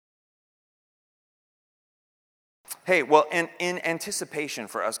Hey, well, in anticipation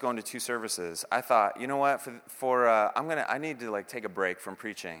for us going to 2 services, I thought, you know what, I need to like take a break from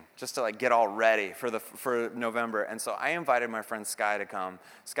preaching just to like get all ready for November. And so I invited my friend Sky to come.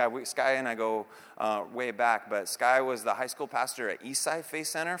 Sky and I go way back, but Sky was the high school pastor at Eastside Faith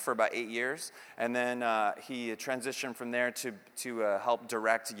Center for about 8 years, and then he transitioned from there to help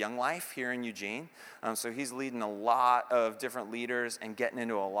direct Young Life here in Eugene. So he's leading a lot of different leaders and getting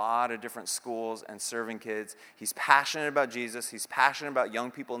into a lot of different schools and serving kids. He's passionate about Jesus. He's passionate about young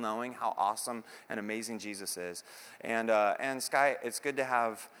people knowing how awesome and amazing Jesus is. And Sky, it's good to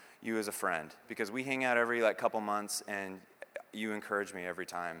have you as a friend because we hang out every like couple months, and you encourage me every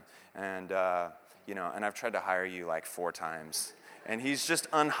time. And and I've tried to hire you like 4 times. And he's just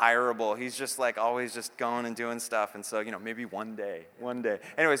unhireable. He's just like always just going and doing stuff. And so, maybe one day.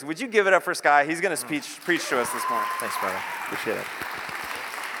 Anyways, would you give it up for Sky? He's going to preach to us this morning. Thanks, brother. Appreciate it.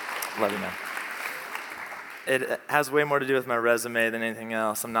 Love you, man. It has way more to do with my resume than anything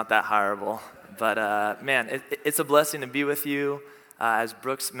else. I'm not that hireable. But, man, it's a blessing to be with you. As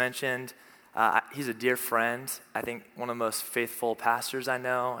Brooks mentioned, he's a dear friend. I think one of the most faithful pastors I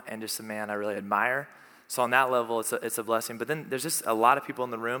know, and just a man I really admire. So on that level, it's a blessing. But then there's just a lot of people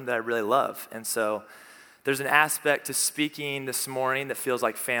in the room that I really love. And so there's an aspect to speaking this morning that feels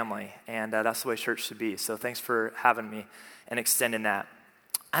like family. And that's the way church should be. So thanks for having me and extending that.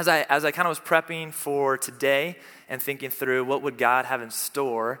 As I kind of was prepping for today and thinking through what would God have in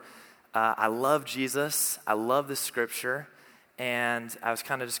store, I love Jesus. I love the scripture. And I was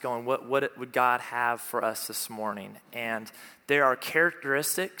kind of just going, what would God have for us this morning? And there are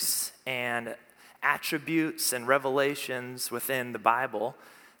characteristics and attributes and revelations within the Bible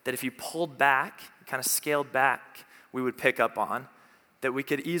that if you pulled back, kind of scaled back, we would pick up on, that we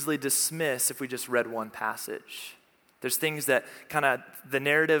could easily dismiss if we just read one passage. There's things that kind of the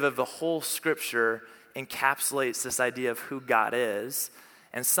narrative of the whole scripture encapsulates this idea of who God is.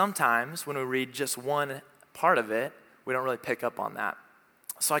 And sometimes when we read just one part of it, we don't really pick up on that.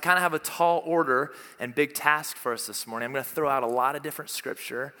 So I kind of have a tall order and big task for us this morning. I'm going to throw out a lot of different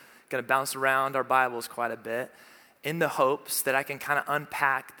scripture, going to bounce around our Bibles quite a bit in the hopes that I can kind of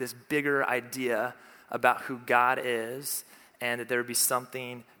unpack this bigger idea about who God is and that there would be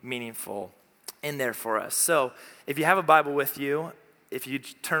something meaningful in there for us. So if you have a Bible with you, if you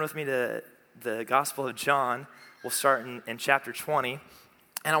turn with me to the Gospel of John, we'll start in chapter 20.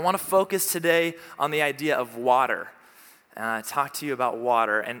 And I want to focus today on the idea of water. Talk to you about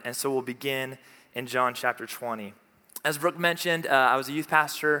water. And so we'll begin in John chapter 20. As Brooke mentioned, I was a youth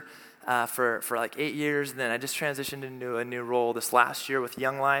pastor for like 8 years, and then I just transitioned into a new role this last year with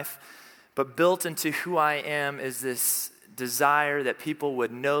Young Life. But built into who I am is this desire that people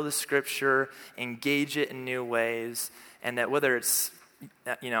would know the scripture, engage it in new ways, and that whether it's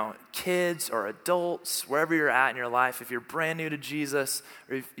kids or adults, wherever you're at in your life, if you're brand new to Jesus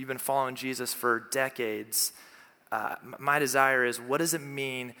or if you've been following Jesus for decades, my desire is, what does it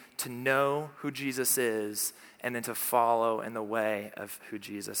mean to know who Jesus is and then to follow in the way of who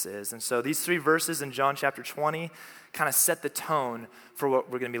Jesus is? And so these 3 verses in John chapter 20 kind of set the tone for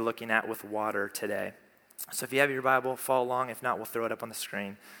what we're going to be looking at with water today. So if you have your Bible, follow along. If not, we'll throw it up on the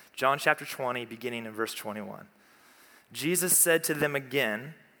screen. John chapter 20, beginning in verse 21. Jesus said to them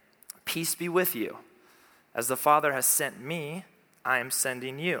again, "Peace be with you. As the Father has sent me, I am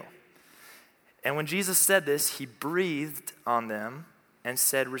sending you." And when Jesus said this, he breathed on them and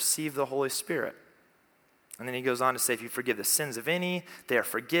said, "Receive the Holy Spirit." And then he goes on to say, if you forgive the sins of any, they are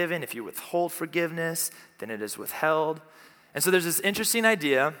forgiven. If you withhold forgiveness, then it is withheld. And so there's this interesting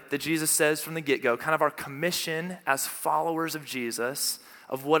idea that Jesus says from the get-go, kind of our commission as followers of Jesus,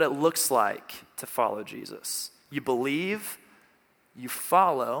 of what it looks like to follow Jesus. You believe, you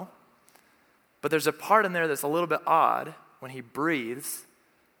follow, but there's a part in there that's a little bit odd when he breathes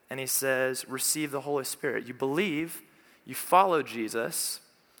and he says, receive the Holy Spirit. You believe, you follow Jesus,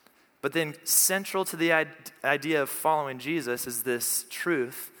 but then central to the idea of following Jesus is this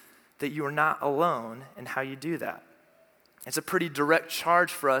truth that you are not alone in how you do that. It's a pretty direct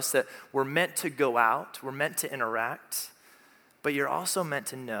charge for us that we're meant to go out, we're meant to interact, but you're also meant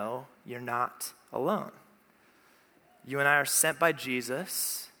to know you're not alone. You and I are sent by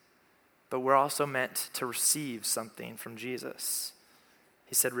Jesus, but we're also meant to receive something from Jesus.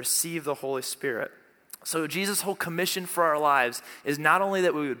 He said, receive the Holy Spirit. So Jesus' whole commission for our lives is not only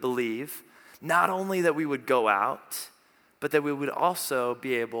that we would believe, not only that we would go out, but that we would also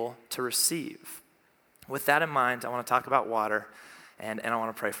be able to receive. With that in mind, I want to talk about water, and I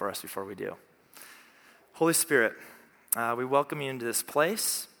want to pray for us before we do. Holy Spirit, we welcome you into this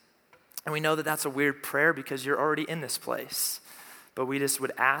place, and we know that that's a weird prayer because you're already in this place. But we just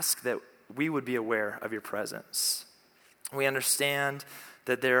would ask that we would be aware of your presence. We understand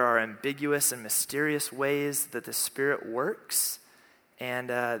that there are ambiguous and mysterious ways that the Spirit works, and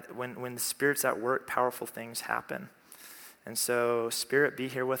when the Spirit's at work, powerful things happen. And so, Spirit, be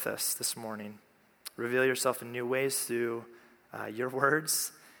here with us this morning. Reveal yourself in new ways through your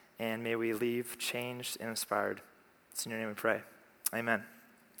words, and may we leave changed and inspired. It's in your name we pray. Amen.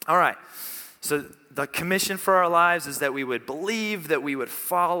 All right. So the commission for our lives is that we would believe, that we would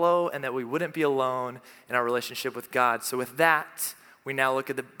follow, and that we wouldn't be alone in our relationship with God. So with that, we now look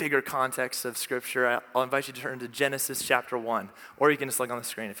at the bigger context of Scripture. I'll invite you to turn to Genesis chapter 1, or you can just look on the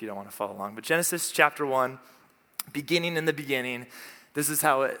screen if you don't want to follow along. But Genesis chapter 1, beginning in the beginning, this is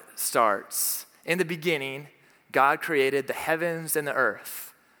how it starts. In the beginning, God created the heavens and the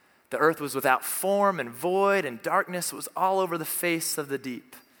earth. The earth was without form and void, and darkness was all over the face of the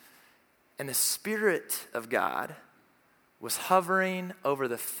deep. And the Spirit of God was hovering over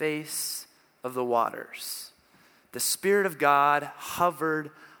the face of the waters. The Spirit of God hovered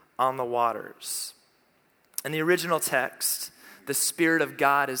on the waters. In the original text, the Spirit of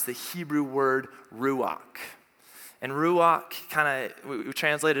God is the Hebrew word ruach. And ruach, we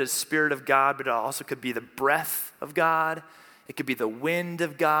translate it as Spirit of God, but it also could be the breath of God. It could be the wind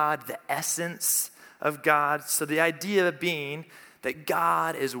of God, the essence of God. So the idea being that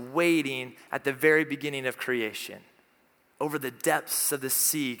God is waiting at the very beginning of creation, over the depths of the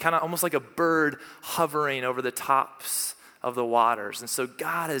sea, kind of almost like a bird hovering over the tops of the waters. And so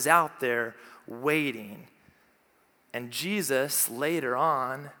God is out there waiting. And Jesus, later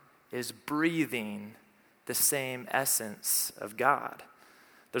on, is breathing the same essence of God.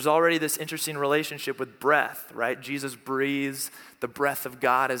 There's already this interesting relationship with breath, right? Jesus breathes. The breath of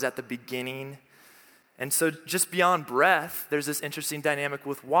God is at the beginning. And so just beyond breath, there's this interesting dynamic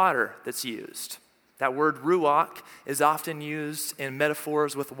with water that's used. That word ruach is often used in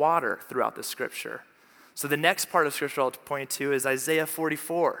metaphors with water throughout the Scripture. So the next part of Scripture I'll point to is Isaiah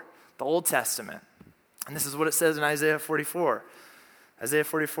 44, the Old Testament. And this is what it says in Isaiah 44. Isaiah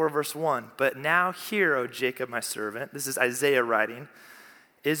 44, verse 1. But now hear, O Jacob, my servant. This is Isaiah writing.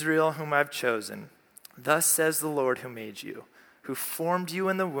 Israel, whom I've chosen. Thus says the Lord who made you, who formed you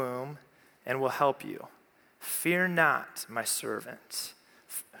in the womb and will help you. Fear not, my servant,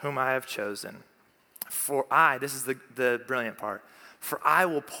 whom I have chosen. For I, this is the brilliant part, for I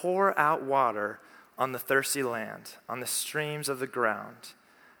will pour out water on the thirsty land, on the streams of the ground.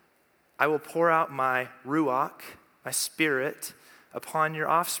 I will pour out my ruach, my Spirit, upon your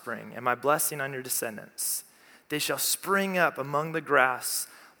offspring, and my blessing on your descendants. They shall spring up among the grass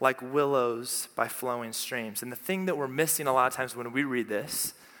like willows by flowing streams. And the thing that we're missing a lot of times when we read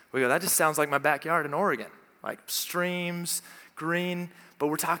this, we go, that just sounds like my backyard in Oregon. Like streams, green, but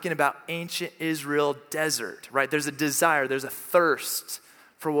we're talking about ancient Israel desert, right? There's a desire, there's a thirst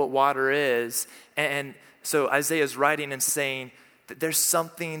for what water is. And so Isaiah's writing and saying that there's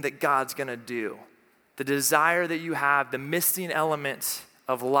something that God's going to do. The desire that you have, the missing element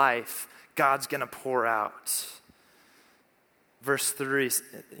of life, God's going to pour out. Verse 3,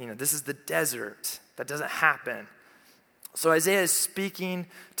 this is the desert. That doesn't happen. So Isaiah is speaking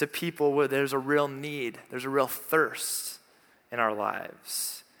to people where there's a real need, there's a real thirst in our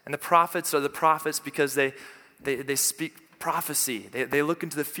lives. And the prophets are the prophets because they speak prophecy. They look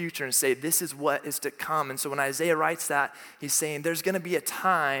into the future and say, this is what is to come. And so when Isaiah writes that, he's saying there's going to be a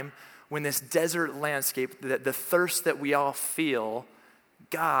time when this desert landscape, the thirst that we all feel,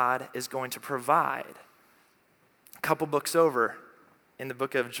 God is going to provide. A couple books over in the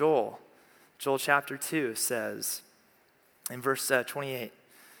book of Joel chapter 2 says, in verse 28,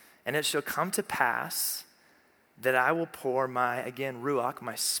 and it shall come to pass that I will pour my, again, ruach,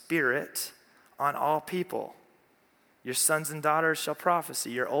 my Spirit, on all people. Your sons and daughters shall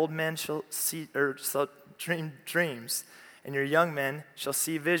prophesy. Your old men shall dream dreams, and your young men shall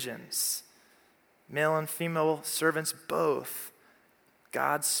see visions. Male and female servants both,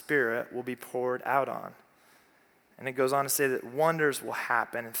 God's Spirit will be poured out on. And it goes on to say that wonders will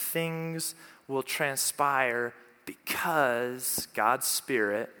happen and things will transpire because God's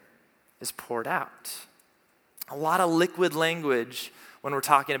Spirit is poured out. A lot of liquid language when we're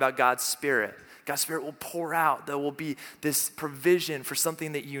talking about God's Spirit. God's Spirit will pour out. There will be this provision for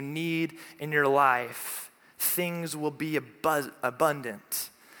something that you need in your life. Things will be abundant.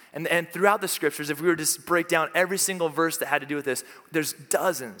 And throughout the Scriptures, if we were to just break down every single verse that had to do with this, there's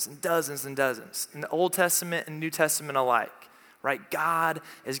dozens and dozens and dozens. In the Old Testament and New Testament alike, right? God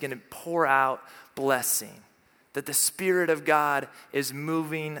is going to pour out blessing. That the Spirit of God is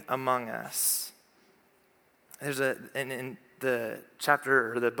moving among us. There's in the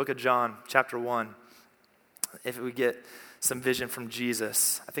chapter, or the book of John, chapter 1, if we get some vision from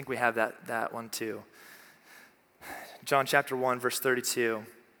Jesus. I think we have that one too. John chapter 1, verse 32.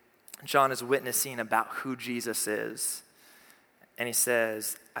 John is witnessing about who Jesus is. And he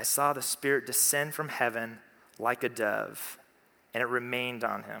says, I saw the Spirit descend from heaven like a dove, and it remained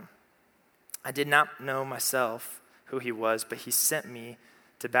on him. I did not know myself who he was, but he sent me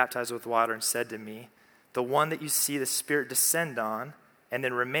to baptize with water and said to me, the one that you see the Spirit descend on and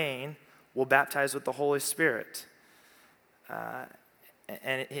then remain will baptize with the Holy Spirit.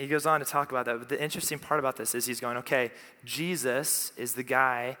 And he goes on to talk about that. But the interesting part about this is he's going, okay, Jesus is the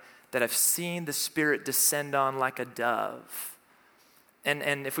guy that I've seen the Spirit descend on like a dove.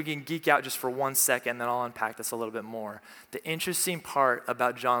 And if we can geek out just for 1 second, then I'll unpack this a little bit more. The interesting part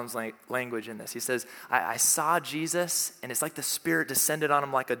about John's language in this, he says, I saw Jesus, and it's like the Spirit descended on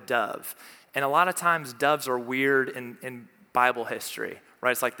him like a dove. And a lot of times doves are weird in Bible history,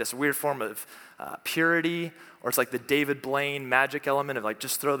 right? It's like this weird form of purity, or it's like the David Blaine magic element of like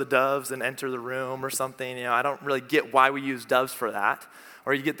just throw the doves and enter the room or something. You know, I don't really get why we use doves for that.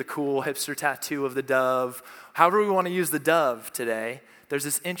 Or you get the cool hipster tattoo of the dove. However we want to use the dove today, there's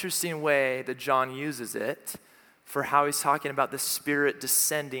this interesting way that John uses it for how he's talking about the Spirit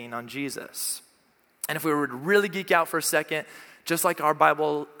descending on Jesus. And if we were to really geek out for a second, just like our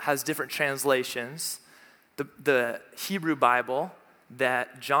Bible has different translations, the Hebrew Bible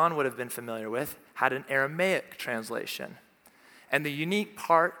that John would have been familiar with had an Aramaic translation. And the unique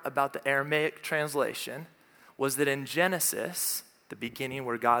part about the Aramaic translation was that in Genesis, the beginning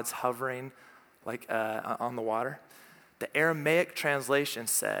where God's hovering like on the water, the Aramaic translation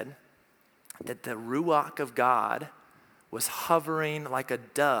said that the Ruach of God was hovering like a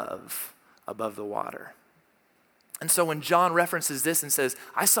dove above the water. And so when John references this and says,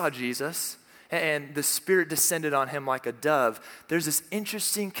 I saw Jesus, and the Spirit descended on him like a dove, there's this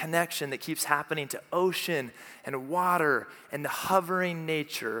interesting connection that keeps happening to ocean and water and the hovering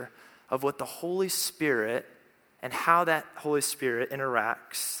nature of what the Holy Spirit and how that Holy Spirit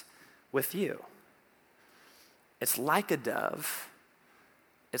interacts with you. It's like a dove.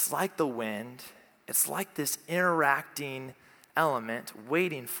 It's like the wind. It's like this interacting element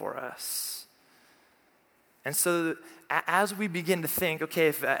waiting for us. And so as we begin to think, okay,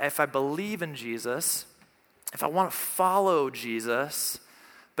 if I believe in Jesus, if I want to follow Jesus,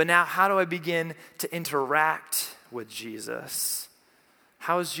 but now how do I begin to interact with Jesus?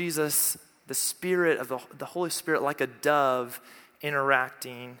 How is Jesus, the Spirit of the Holy Spirit, like a dove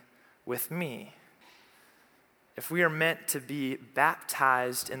interacting with me? If we are meant to be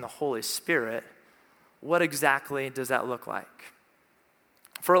baptized in the Holy Spirit, what exactly does that look like?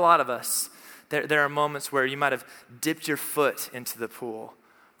 For a lot of us, there are moments where you might have dipped your foot into the pool,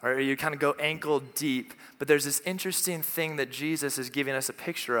 or you kind of go ankle deep, but there's this interesting thing that Jesus is giving us a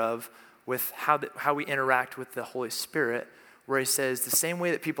picture of with how we interact with the Holy Spirit, where he says the same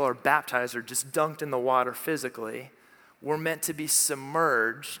way that people are baptized or just dunked in the water physically, we're meant to be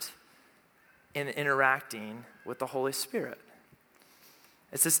submerged in interacting with the Holy Spirit.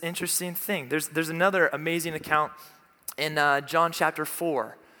 It's this interesting thing. There's another amazing account in John chapter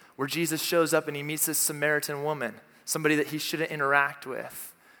 4 where Jesus shows up and he meets this Samaritan woman, somebody that he shouldn't interact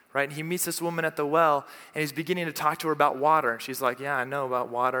with, right? And he meets this woman at the well and he's beginning to talk to her about water. And she's like, yeah, I know about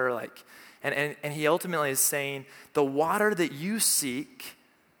water. And he ultimately is saying, the water that you seek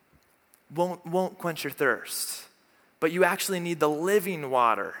won't quench your thirst, but you actually need the living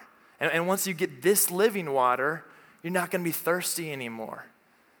water. And once you get this living water, you're not going to be thirsty anymore.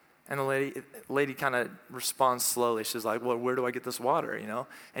 And the lady kind of responds slowly. She's like, well, where do I get this water, you know?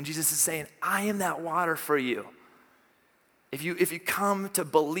 And Jesus is saying, I am that water for you. If you come to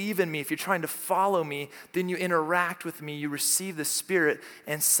believe in me, if you're trying to follow me, then you interact with me, you receive the Spirit,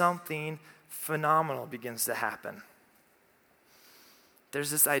 and something phenomenal begins to happen.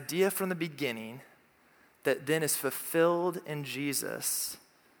 There's this idea from the beginning that then is fulfilled in Jesus,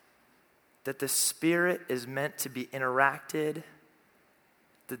 that the Spirit is meant to be interacted,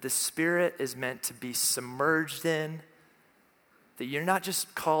 that the Spirit is meant to be submerged in, that you're not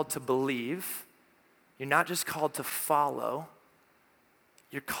just called to believe, you're not just called to follow,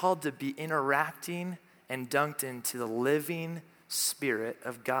 you're called to be interacting and dunked into the living Spirit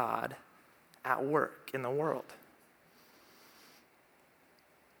of God at work in the world.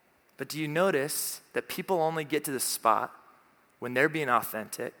 But do you notice that people only get to the spot when they're being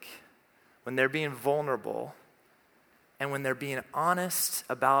authentic, when they're being vulnerable, and when they're being honest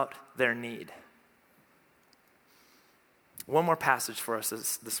about their need? One more passage for us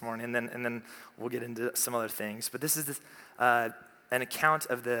this morning, and then we'll get into some other things. But this is an account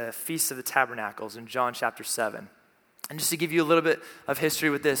of the Feast of the Tabernacles in John chapter 7. And just to give you a little bit of history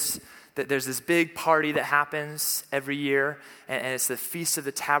with this that there's this big party that happens every year, and it's the Feast of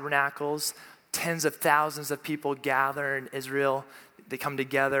the Tabernacles. Tens of thousands of people gather in Israel. They come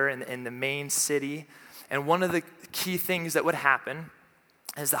together in the main city. And one of the key things that would happen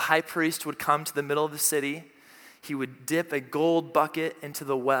is the high priest would come to the middle of the city. He would dip a gold bucket into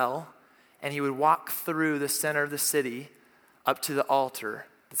the well, and he would walk through the center of the city up to the altar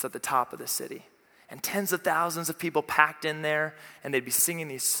that's at the top of the city. And tens of thousands of people packed in there, and they'd be singing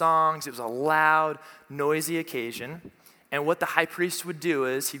these songs. It was a loud, noisy occasion. And what the high priest would do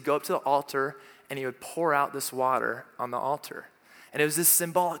is he'd go up to the altar, and he would pour out this water on the altar. And it was this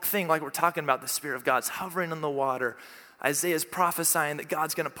symbolic thing, like we're talking about, the Spirit of God's hovering on the water. Isaiah's prophesying that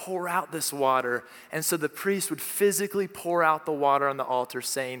God's going to pour out this water. And so the priest would physically pour out the water on the altar,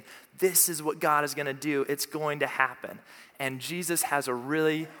 saying, this is what God is going to do. It's going to happen. And Jesus has a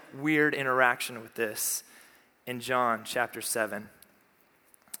really weird interaction with this in John chapter 7.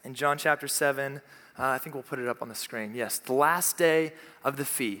 In John chapter 7, I think we'll put it up on the screen. Yes, the last day of the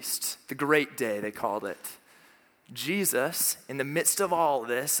feast, the great day, they called it. Jesus, in the midst of all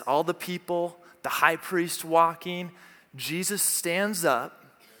this, all the people, the high priest walking, Jesus stands up.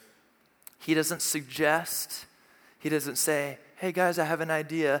 He doesn't suggest. He doesn't say, hey guys, I have an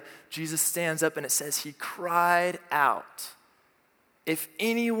idea. Jesus stands up and it says he cried out, if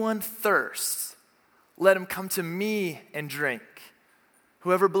anyone thirsts, let him come to me and drink.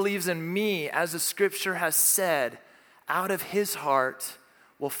 Whoever believes in me, as the scripture has said, out of his heart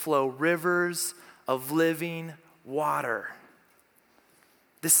will flow rivers of living water.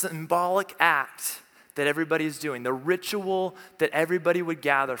 This symbolic act that everybody is doing, the ritual that everybody would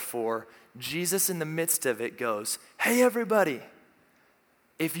gather for, Jesus in the midst of it goes, hey everybody,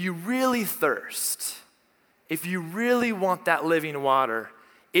 if you really thirst, if you really want that living water,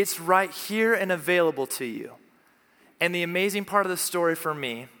 it's right here and available to you. And the amazing part of the story for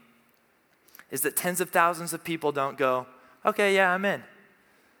me is that tens of thousands of people don't go, okay, yeah, I'm in.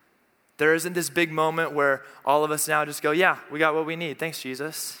 There isn't this big moment where all of us now just go, yeah, we got what we need. Thanks,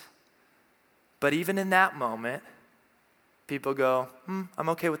 Jesus. But even in that moment, people go, I'm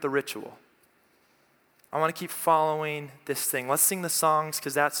okay with the ritual. I want to keep following this thing. Let's sing the songs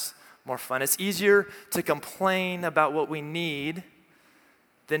because that's more fun. It's easier to complain about what we need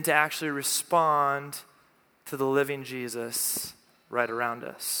than to actually respond to the living Jesus right around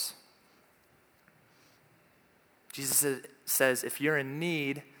us. Jesus says, if you're in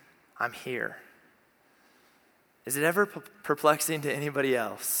need, I'm here. Is it ever perplexing to anybody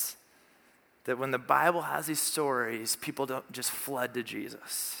else that when the Bible has these stories, people don't just flood to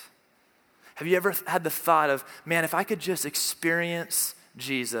Jesus? Have you ever had the thought of, man, if I could just experience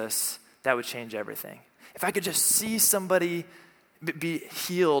Jesus, that would change everything? If I could just see somebody be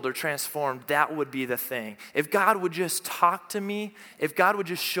healed or transformed, that would be the thing. If God would just talk to me, if God would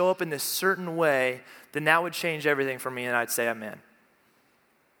just show up in this certain way, then that would change everything for me, and I'd say I'm in.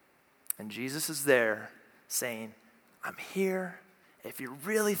 And Jesus is there saying, I'm here. If you're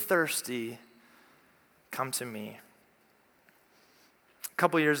really thirsty, come to me. A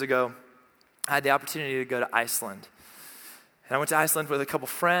couple years ago, I had the opportunity to go to Iceland. And I went to Iceland with a couple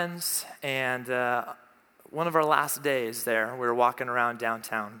friends, and one of our last days there, we were walking around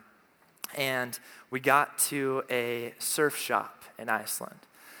downtown, and we got to a surf shop in Iceland.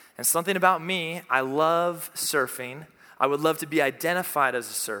 And something about me, I love surfing. I would love to be identified as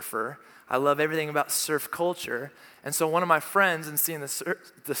a surfer. I love everything about surf culture. And so one of my friends, in seeing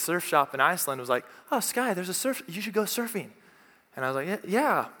the surf shop in Iceland, was like, oh, Sky, there's a surf, you should go surfing. And I was like,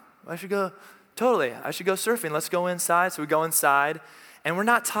 yeah, I should go, totally, I should go surfing. Let's go inside. So we go inside. And we're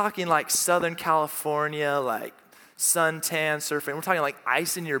not talking like Southern California, like suntan surfing. We're talking like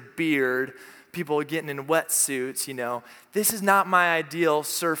ice in your beard, people getting in wetsuits, you know. This is not my ideal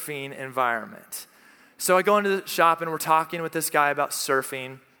surfing environment. So I go into the shop and we're talking with this guy about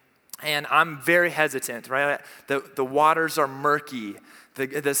surfing. And I'm very hesitant, right? The waters are murky.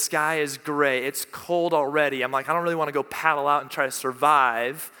 The sky is gray. It's cold already. I'm like, I don't really want to go paddle out and try to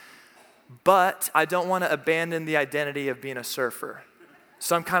survive. But I don't want to abandon the identity of being a surfer.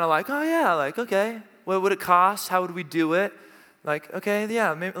 So I'm kind of like, oh yeah, like, okay, what would it cost? How would we do it? Like, okay,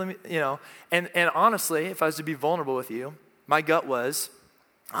 yeah, maybe, let me, you know. And honestly, if I was to be vulnerable with you, my gut was,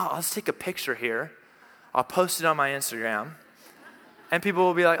 oh, let's take a picture here. I'll post it on my Instagram. And people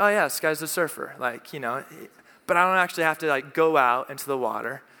will be like, oh yeah, this guy's a surfer. Like, you know, but I don't actually have to like go out into the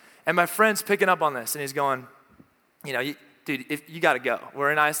water. And my friend's picking up on this and he's going, you know, dude, if you got to go.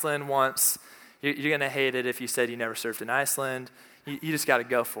 We're in Iceland once. You're going to hate it if you said you never surfed in Iceland. You just got to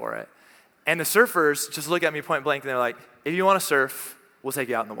go for it. And the surfers just look at me point blank and they're like, if you want to surf, we'll take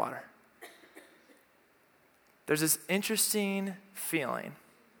you out in the water. There's this interesting feeling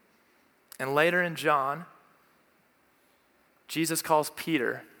And later in John, Jesus calls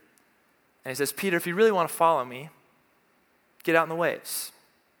Peter, and he says, Peter, if you really want to follow me, get out in the waves.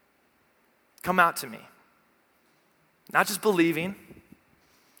 Come out to me. Not just believing,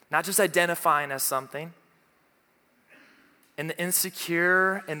 not just identifying as something. In the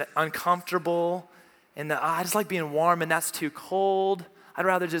insecure, in the uncomfortable, in the, I just like being warm and that's too cold. I'd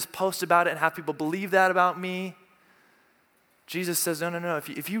rather just post about it and have people believe that about me. Jesus says, no.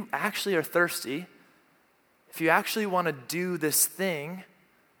 If you actually are thirsty, if you actually want to do this thing,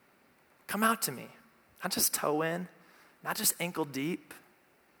 come out to me. Not just toe in, not just ankle deep.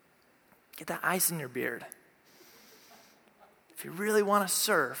 Get that ice in your beard. If you really want to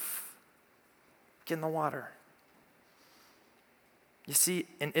surf, get in the water. You see,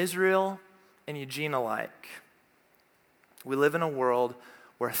 in Israel and Eugene alike, we live in a world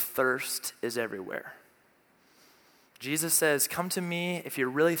where thirst is everywhere. Jesus says, come to me if you're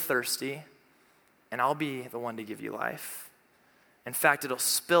really thirsty, and I'll be the one to give you life. In fact, it'll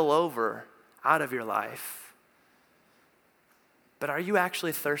spill over out of your life. But are you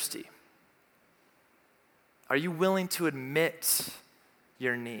actually thirsty? Are you willing to admit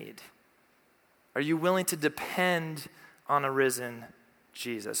your need? Are you willing to depend on a risen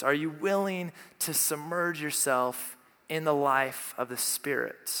Jesus? Are you willing to submerge yourself in the life of the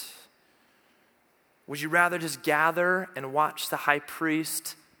Spirit? Would you rather just gather and watch the high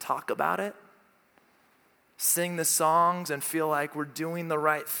priest talk about it? Sing the songs and feel like we're doing the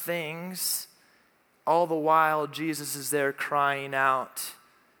right things, all the while Jesus is there crying out,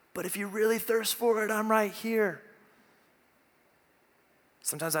 but if you really thirst for it, I'm right here.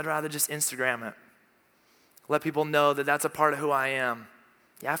 Sometimes I'd rather just Instagram it. Let people know that that's a part of who I am.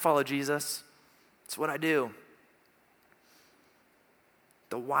 Yeah, I follow Jesus. It's what I do.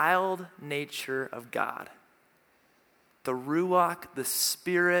 The wild nature of God, the Ruach, the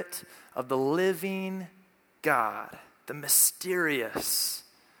Spirit of the living God, the mysterious,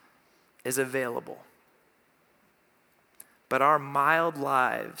 is available. But our mild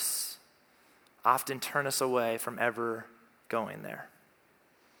lives often turn us away from ever going there.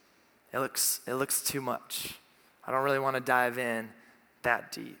 It looks too much. I don't really want to dive in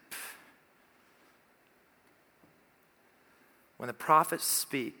that deep. When the prophets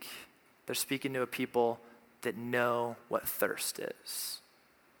speak, they're speaking to a people that know what thirst is.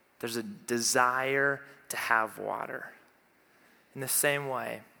 There's a desire to have water. In the same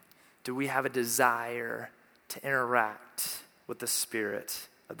way, do we have a desire to interact with the Spirit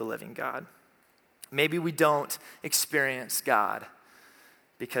of the living God? Maybe we don't experience God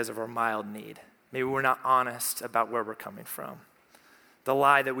because of our mild need. Maybe we're not honest about where we're coming from. The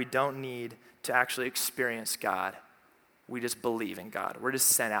lie that we don't need to actually experience God. We just believe in God. We're just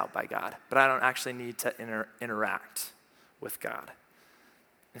sent out by God. But I don't actually need to interact with God.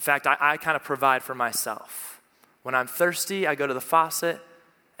 In fact, I kind of provide for myself. When I'm thirsty, I go to the faucet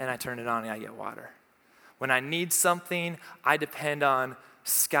and I turn it on and I get water. When I need something, I depend on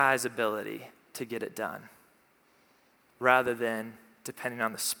Sky's ability to get it done, rather than depending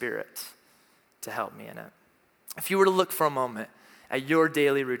on the Spirit to help me in it. If you were to look for a moment at your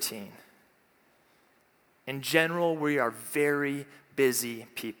daily routine, in general, we are very busy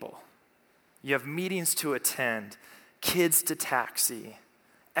people. You have meetings to attend, kids to taxi,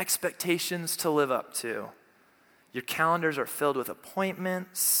 expectations to live up to. Your calendars are filled with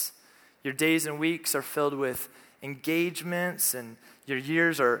appointments. Your days and weeks are filled with engagements, and your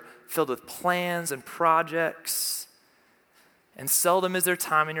years are filled with plans and projects. And seldom is there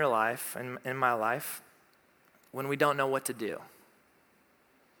time in your life, in my life, when we don't know what to do.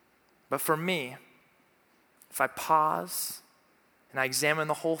 But for me, if I pause and I examine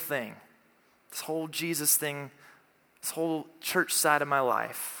the whole thing, this whole Jesus thing, this whole church side of my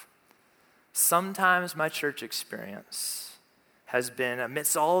life, sometimes my church experience has been,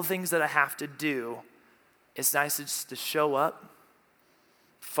 amidst all the things that I have to do, it's nice just to show up,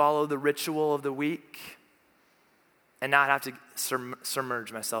 follow the ritual of the week, and not have to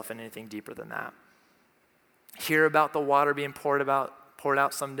submerge myself in anything deeper than that. Hear about the water being poured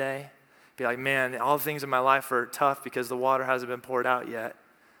out someday. Be like, man, all the things in my life are tough because the water hasn't been poured out yet.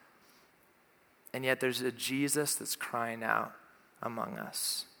 And yet there's a Jesus that's crying out among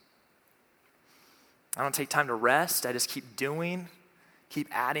us. I don't take time to rest. I just keep doing, keep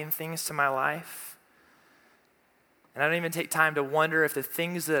adding things to my life. And I don't even take time to wonder if the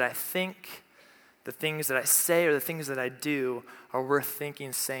things that I think, the things that I say, or the things that I do are worth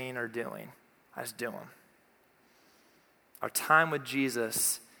thinking, saying, or doing. I just do them. Our time with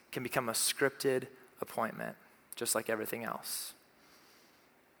Jesus can become a scripted appointment, just like everything else.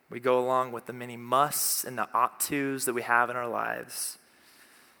 We go along with the many musts and the ought-tos that we have in our lives.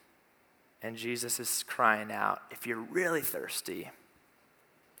 And Jesus is crying out, if you're really thirsty,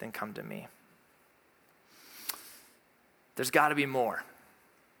 then come to me. There's got to be more.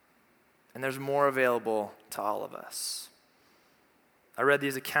 And there's more available to all of us. I read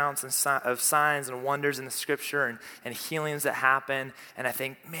these accounts of signs and wonders in the scripture and healings that happen, and I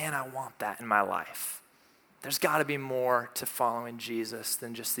think, man, I want that in my life. There's got to be more to following Jesus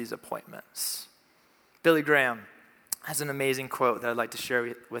than just these appointments. Billy Graham has an amazing quote that I'd like to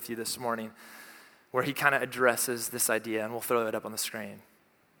share with you this morning, where he kind of addresses this idea, and we'll throw it up on the screen.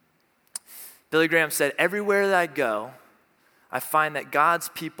 Billy Graham said, everywhere that I go, I find that God's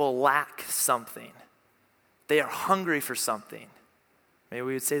people lack something. They are hungry for something. Maybe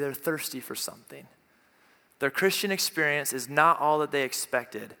we would say they're thirsty for something. Their Christian experience is not all that they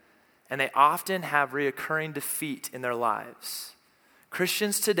expected, and they often have reoccurring defeat in their lives.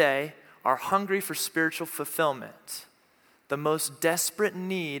 Christians today are hungry for spiritual fulfillment. The most desperate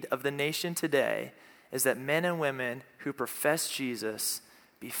need of the nation today is that men and women who profess Jesus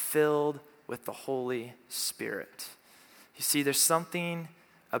be filled with the Holy Spirit. You see, there's something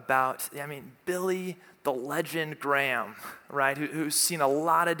about, Billy the legend Graham, right, who's seen a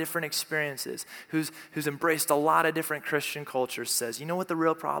lot of different experiences, who's embraced a lot of different Christian cultures, says, you know what the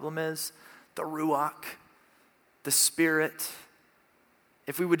real problem is? The Ruach, the Spirit.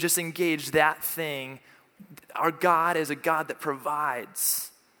 If we would just engage that thing, our God is a God that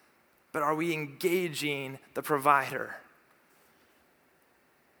provides, but are we engaging the provider?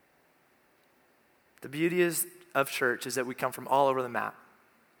 The beauty of church is that we come from all over the map.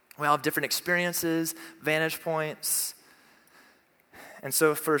 We all have different experiences, vantage points. And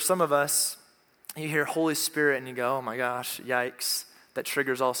so for some of us, you hear Holy Spirit and you go, oh my gosh, yikes. That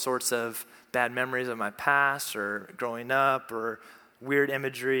triggers all sorts of bad memories of my past or growing up or weird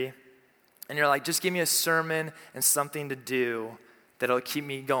imagery. And you're like, just give me a sermon and something to do that'll keep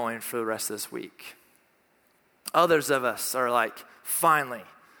me going for the rest of this week. Others of us are like, finally,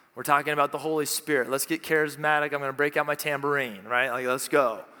 we're talking about the Holy Spirit. Let's get charismatic. I'm going to break out my tambourine, right? Like, let's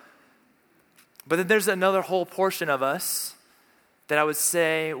go. But then there's another whole portion of us that I would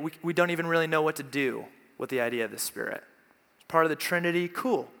say we don't even really know what to do with the idea of the Spirit. It's part of the Trinity,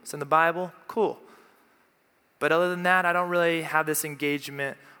 cool. It's in the Bible, cool. But other than that, I don't really have this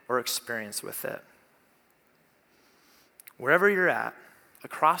engagement or experience with it. Wherever you're at,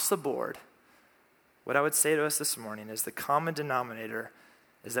 across the board, what I would say to us this morning is the common denominator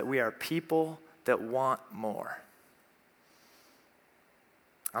is that we are people that want more.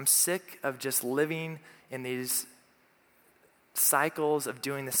 I'm sick of just living in these cycles of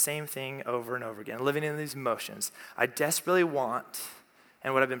doing the same thing over and over again, living in these motions. I desperately want,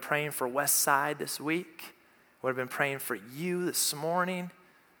 and what I've been praying for West Side this week, what I've been praying for you this morning,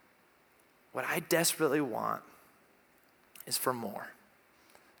 what I desperately want is for more.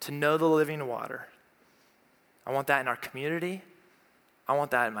 To know the living water. I want that in our community. I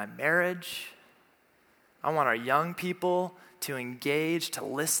want that in my marriage. I want our young people to engage, to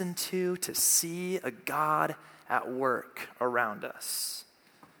listen to see a God at work around us.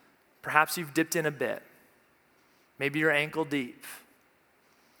 Perhaps you've dipped in a bit. Maybe you're ankle deep.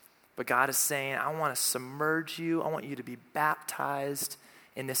 But God is saying, I want to submerge you. I want you to be baptized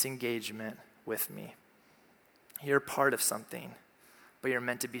in this engagement with me. You're part of something, but you're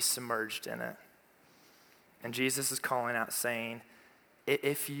meant to be submerged in it. And Jesus is calling out saying,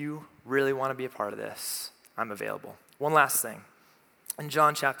 if you really want to be a part of this, I'm available. One last thing. In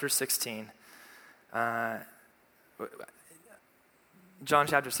John chapter 16,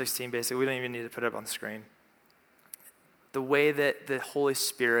 basically, we don't even need to put it up on the screen. The way that the Holy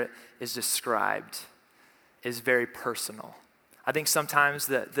Spirit is described is very personal. I think sometimes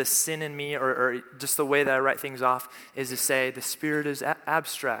the sin in me, or just the way that I write things off, is to say the Spirit is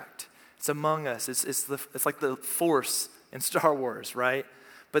abstract. It's among us. It's like the Force in Star Wars, right?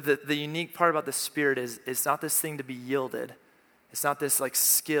 But the unique part about the Spirit is it's not this thing to be yielded. It's not this like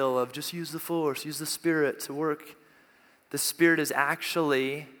skill of just use the Force, use the Spirit to work. The Spirit is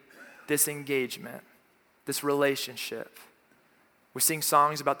actually this engagement, this relationship. We sing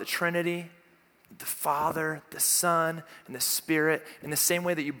songs about the Trinity, the Father, the Son, and the Spirit. In the same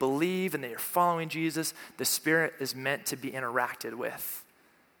way that you believe and that you're following Jesus, the Spirit is meant to be interacted with.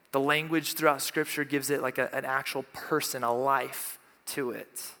 The language throughout Scripture gives it like an actual person, a life to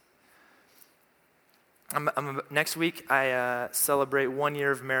it. Next week, I celebrate 1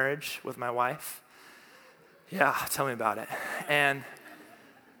 year of marriage with my wife. Yeah, tell me about it. And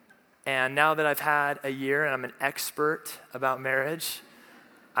now that I've had a year and I'm an expert about marriage,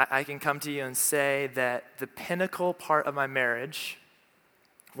 I can come to you and say that the pinnacle part of my marriage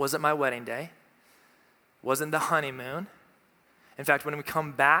wasn't my wedding day, wasn't the honeymoon. In fact, when we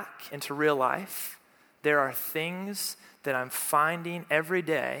come back into real life, there are things that I'm finding every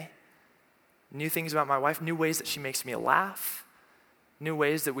day, new things about my wife, new ways that she makes me laugh, new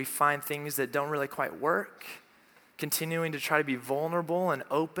ways that we find things that don't really quite work, continuing to try to be vulnerable and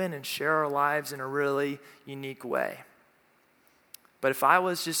open and share our lives in a really unique way. But if I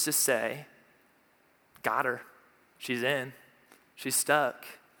was just to say, got her, she's in, she's stuck,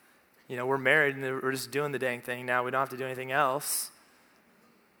 we're married and we're just doing the dang thing now, we don't have to do anything else,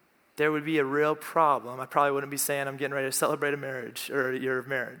 there would be a real problem. I probably wouldn't be saying I'm getting ready to celebrate a marriage or a year of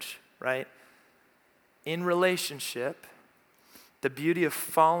marriage, right? In relationship, the beauty of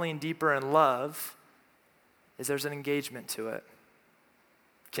falling deeper in love is there's an engagement to it.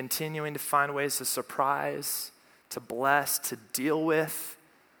 Continuing to find ways to surprise, to bless, to deal with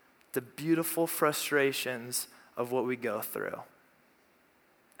the beautiful frustrations of what we go through.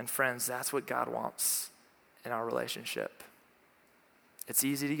 And friends, that's what God wants in our relationship. It's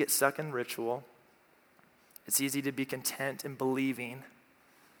easy to get stuck in ritual. It's easy to be content in believing.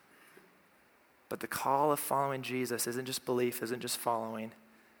 But the call of following Jesus isn't just belief, isn't just following.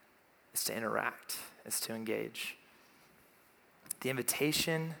 It's to interact. It's to engage. The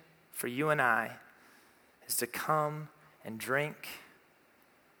invitation for you and I is to come and drink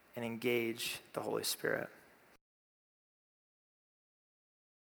and engage the Holy Spirit.